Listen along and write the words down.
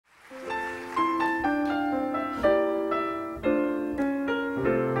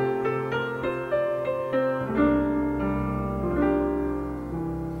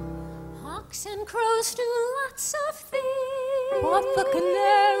the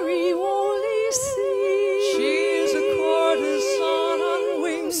canary only sings. She's a courtesan on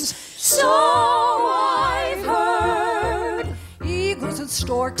wings. So I've heard. Eagles and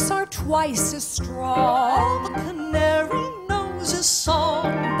storks are twice as strong. All the canary knows is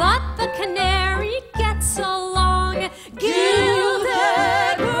song. But the canary gets along.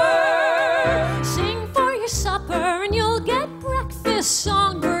 Gilded bird, sing for your supper and you'll get breakfast.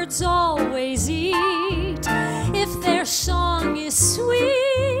 Songbirds always eat if their song is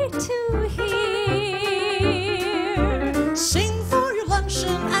sweet to hear. Sing for your luncheon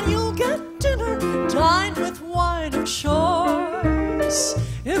and you'll get dinner. Dine with wine of choice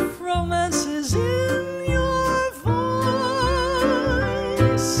if romance is in your voice.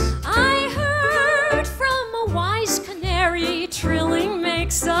 I heard from a wise canary, trilling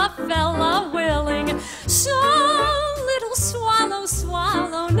makes a fella willing. So little swallow,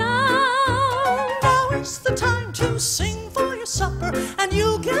 swallow now. Now is the time to sing for your supper and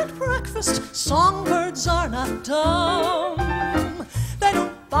you'll get breakfast. Songbirds are not dumb. They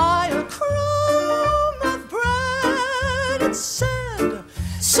don't buy a crumb of bread. It's said,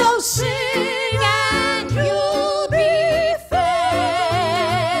 so sing and you'll be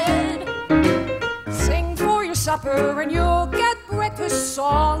fed. Sing for your supper and you'll get breakfast.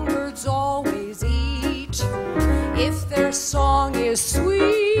 Songbirds always eat if their song is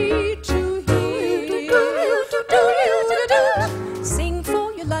sweet to hear. Sing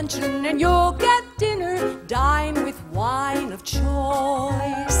for your luncheon and you'll get dinner. Dine with wine of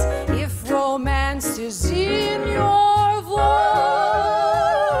choice if romance is in your voice.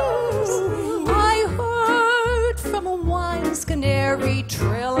 I heard from a wise canary,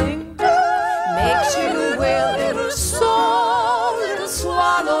 trilling makes you willing. So little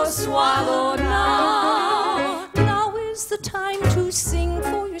swallow, swallow now. Now is the time to sing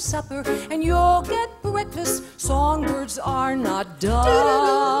for your supper and you'll get breakfast. Songbirds are not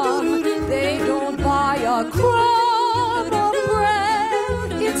dumb. They don't buy a crumb of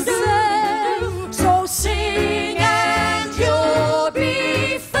bread. It's said, so sing and you'll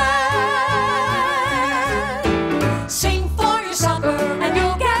be fed. Sing for your supper and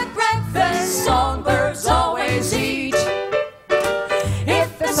you'll get breakfast. Songbirds always eat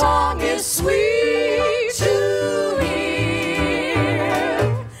if the song is sweet to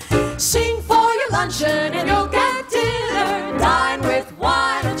hear. Sing for your luncheon and you'll get dinner. Dine with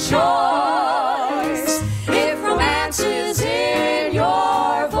wine of choice if romance is in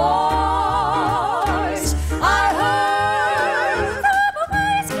your voice. I heard from a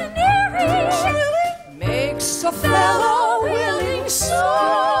wise canary, makes a fellow willing.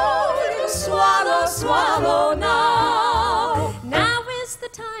 So swallow, swallow now. Now is the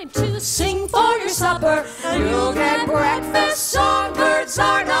time to sing for your supper and you'll get breakfast. Songbirds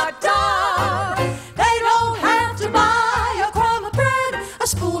are not